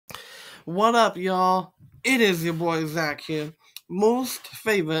What up, y'all? It is your boy Zach here. Most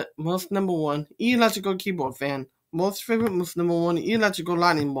number one electrical keyboard fan. Most number one electrical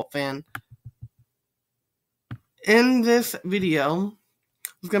lightning bolt fan. In this video,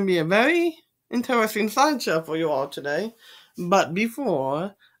 it's going to be a very interesting slideshow for you all today. But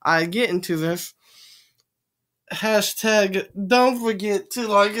before I get into this, don't forget to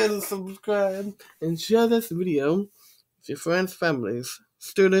like and subscribe and share this video with your friends, families,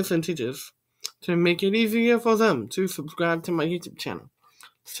 students, and teachers to make it easier for them to subscribe to my YouTube channel.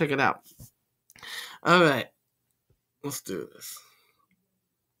 Let's check it out. Alright, let's do this.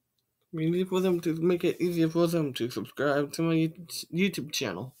 Easy for them to make it easier for them to subscribe to my YouTube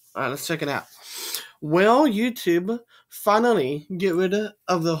channel. Alright, let's check it out. Will YouTube finally get rid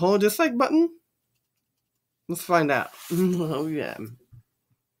of the whole dislike button? Let's find out. Oh yeah.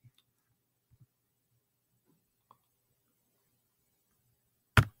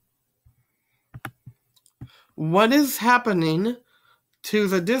 What is happening to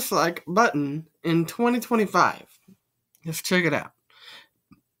the dislike button in 2025? Let's check it out.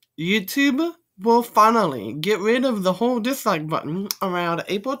 YouTube will finally get rid of the whole dislike button around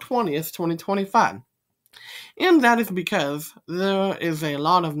April 20th, 2025. And that is because there is a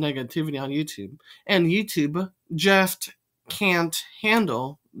lot of negativity on YouTube. And YouTube just can't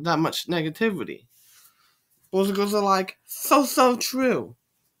handle that much negativity. Those girls are like, so true.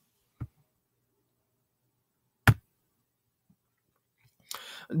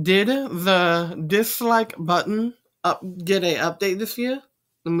 Did the dislike button get an update this year?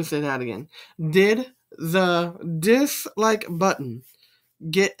 Let me say that again. Did the dislike button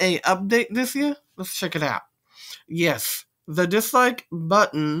get an update this year? Let's check it out. Yes, the dislike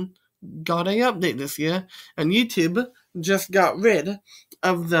button got an update this year, and YouTube just got rid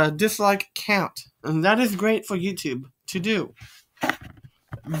of the dislike count. And that is great for YouTube to do.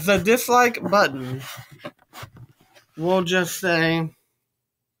 The dislike button will just say,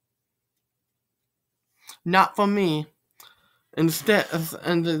 not for me. Instead of,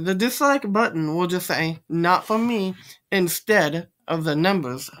 and the dislike button will just say, not for me, instead of the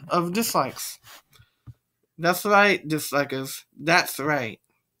numbers of dislikes. That's right, dislikers. That's right.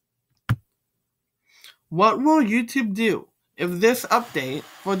 What will YouTube do if this update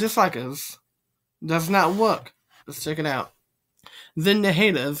for dislikers does not work? Let's check it out. Then the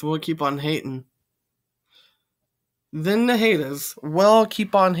haters will keep on hating. Then the haters will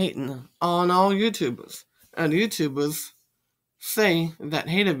keep on hating on all YouTubers. And YouTubers say that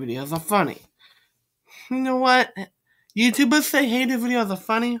hater videos are funny. You know what? YouTubers say hater videos are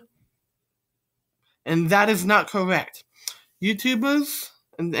funny, and that is not correct. YouTubers,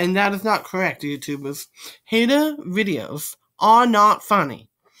 and that is not correct, YouTubers. Hater videos are not funny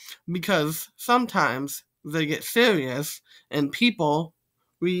because sometimes they get serious and people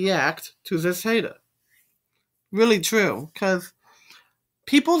react to this hater. Really true, because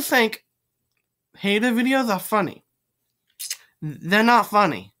people think hater videos are funny. They're not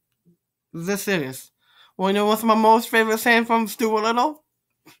funny. They're serious. Well, you know what's my most favorite saying from Stuart Little?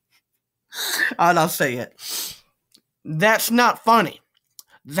 I'll say it. That's not funny.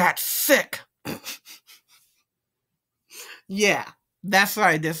 That's sick. Yeah, that's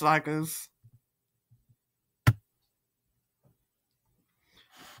right, dislikers.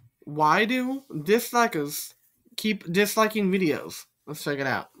 Why do dislikers keep disliking videos? Let's check it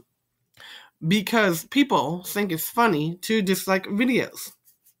out. Because people think it's funny to dislike videos.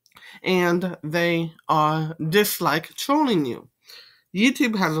 And they are dislike trolling you.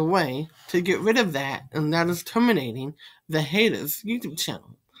 YouTube has a way to get rid of that, and that is terminating the haters YouTube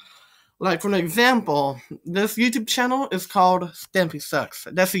channel. Like, for an example, this YouTube channel is called Stampy Sucks.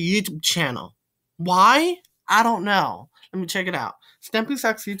 That's a YouTube channel. Why? I don't know. Let me check it out. Stampy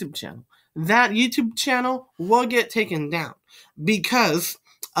Sucks YouTube channel. That YouTube channel will get taken down because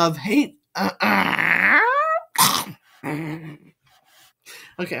of hate.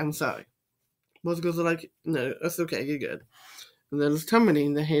 Okay, I'm sorry. Most girls are like, no, that's okay, you're good. And then it's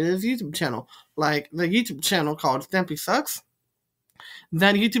terminating the haters YouTube channel. Like the YouTube channel called Stampy Sucks.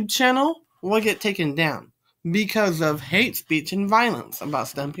 That YouTube channel will get taken down because of hate speech and violence about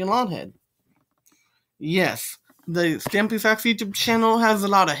Stampy and Longhead. Yes, the Stampy Sucks YouTube channel has a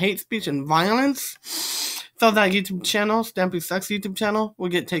lot of hate speech and violence. So that YouTube channel, Stampy Sucks YouTube channel, will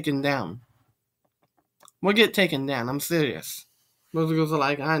get taken down. Will get taken down, I'm serious. Most girls are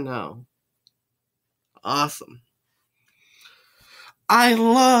like, I know. Awesome. I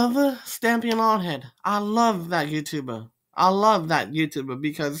love Stampy and Longhead. I love that YouTuber. I love that YouTuber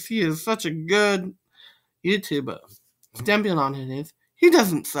because he is such a good YouTuber. Stampy and Longhead is. He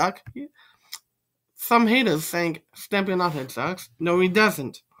doesn't suck. Some haters think Stampy and Longhead sucks. No, he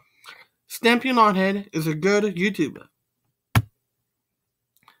doesn't. Stampy Knothead is a good YouTuber.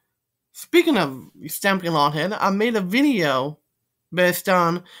 Speaking of Stampy Knothead, I made a video based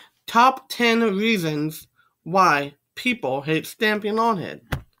on top 10 reasons why people hate Stampy Knothead.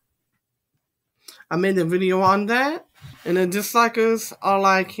 I made a video on that, and the dislikers are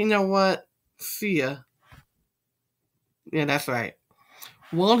like, you know what? See ya. Yeah, that's right.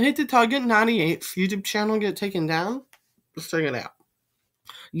 Will Hit the Target 98's YouTube channel get taken down? Let's check it out.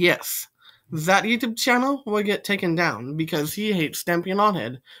 Yes, that YouTube channel will get taken down because he hates Stampy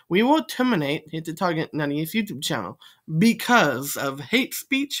Knothead. We will terminate Hit the Target 98's YouTube channel because of hate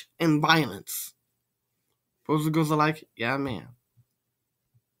speech and violence. Those girls are like, yeah, man.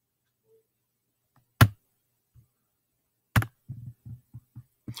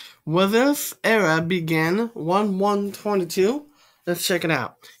 Will this era begin 1/1/22? Let's check it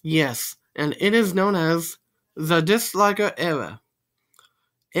out. Yes, and it is known as the Disliker Era.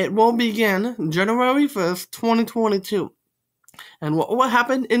 It will begin January 1st, 2022. And what will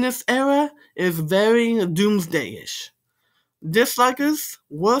happen in this era is very doomsday-ish. Dislikers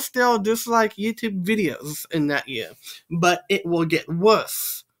will still dislike YouTube videos in that year, but it will get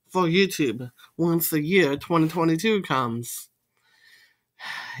worse for YouTube once the year 2022 comes.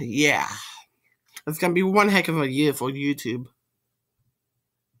 Yeah, it's going to be one heck of a year for YouTube.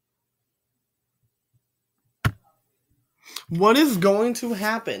 What is going to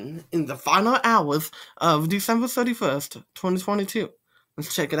happen in the final hours of December 31st, 2022?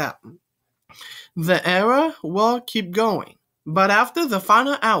 Let's check it out. The era will keep going, but after the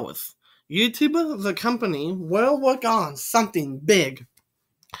final hours, YouTube, the company, will work on something big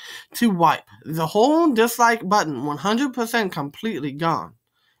to wipe the whole dislike button 100% completely gone.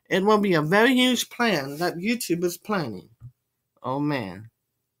 It will be a very huge plan that YouTube is planning. Oh man.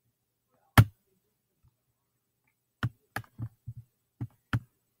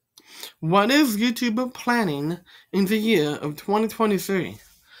 What is YouTube planning in the year of 2023?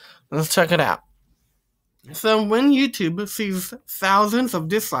 Let's check it out. So when YouTube sees thousands of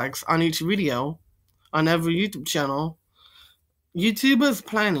dislikes on each video, on every YouTube channel, YouTube is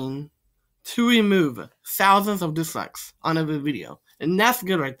planning to remove thousands of dislikes on every video. And that's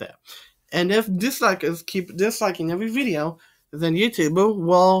good right there. And if dislikers keep disliking every video, then YouTube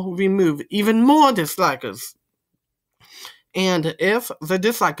will remove even more dislikers. And if the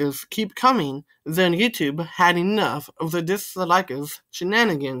dislikers keep coming, then YouTube had enough of the dislikers'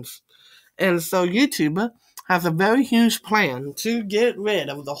 shenanigans. And so YouTube has a very huge plan to get rid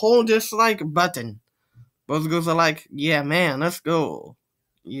of the whole dislike button. Those girls are like, yeah, man, let's go.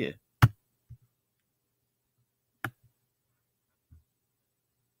 Yeah.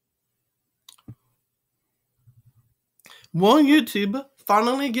 Will YouTube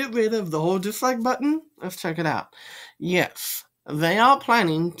finally get rid of the whole dislike button? Let's check it out. Yes, they are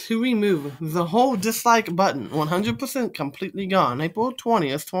planning to remove the whole dislike button 100% completely gone, April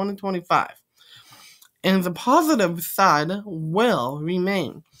 20th, 2025. And the positive side will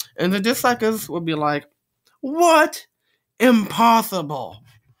remain. And the dislikers will be like, what? Impossible.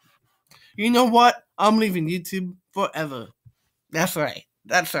 You know what? I'm leaving YouTube forever. That's right.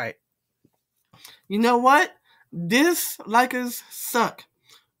 That's right. You know what? Dislikers suck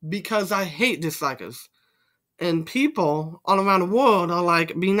because I hate dislikers. And people all around the world are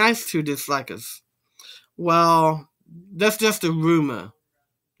like, be nice to dislikers. Well, that's just a rumor.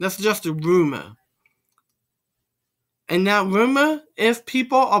 That's just a rumor. And that rumor, if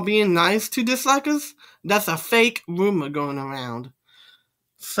people are being nice to dislikers, that's a fake rumor going around.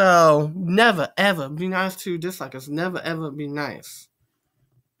 So, never ever be nice to dislikers. Never ever be nice.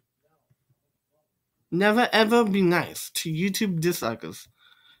 Never ever be nice to YouTube dislikers.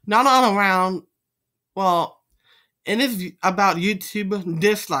 Not all around, well, it is about YouTube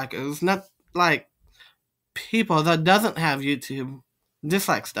dislikers, not like people that doesn't have YouTube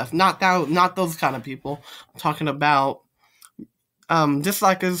dislike stuff. Not those kind of people. I'm talking about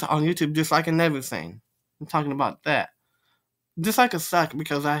dislikers on YouTube disliking everything. I'm talking about that. Dislikers suck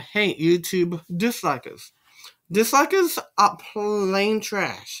because I hate YouTube dislikers. Dislikers are plain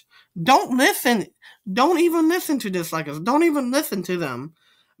trash. Don't even listen to dislikers. Don't even listen to them.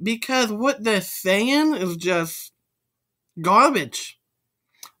 Because what they're saying is just garbage.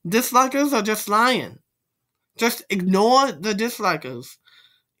 Dislikers are just lying. Just ignore the dislikers.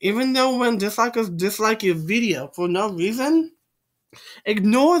 Even though when dislikers dislike your video for no reason,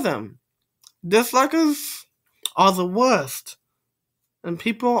 ignore them. Dislikers are the worst. And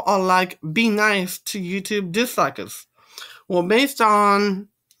people are like, be nice to YouTube dislikers. Well, based on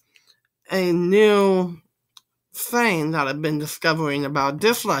a new thing that I've been discovering about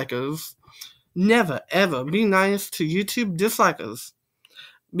dislikers, never ever be nice to YouTube dislikers.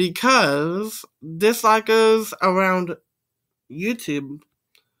 because dislikers around YouTube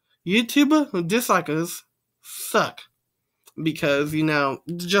dislikers suck. Because,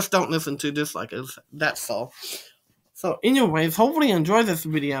 just don't listen to dislikers. That's all. So, anyways, hopefully you enjoy this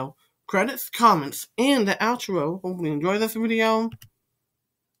video. Credits, comments, and the outro. Hopefully you enjoy this video.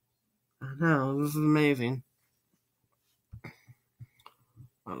 I know, this is amazing.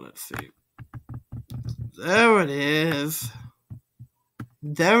 Let's see. There it is.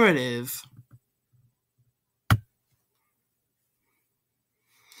 There it is.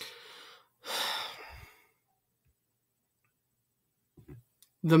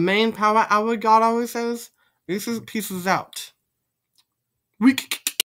 The main power hour God always says, this is pieces out. Weak.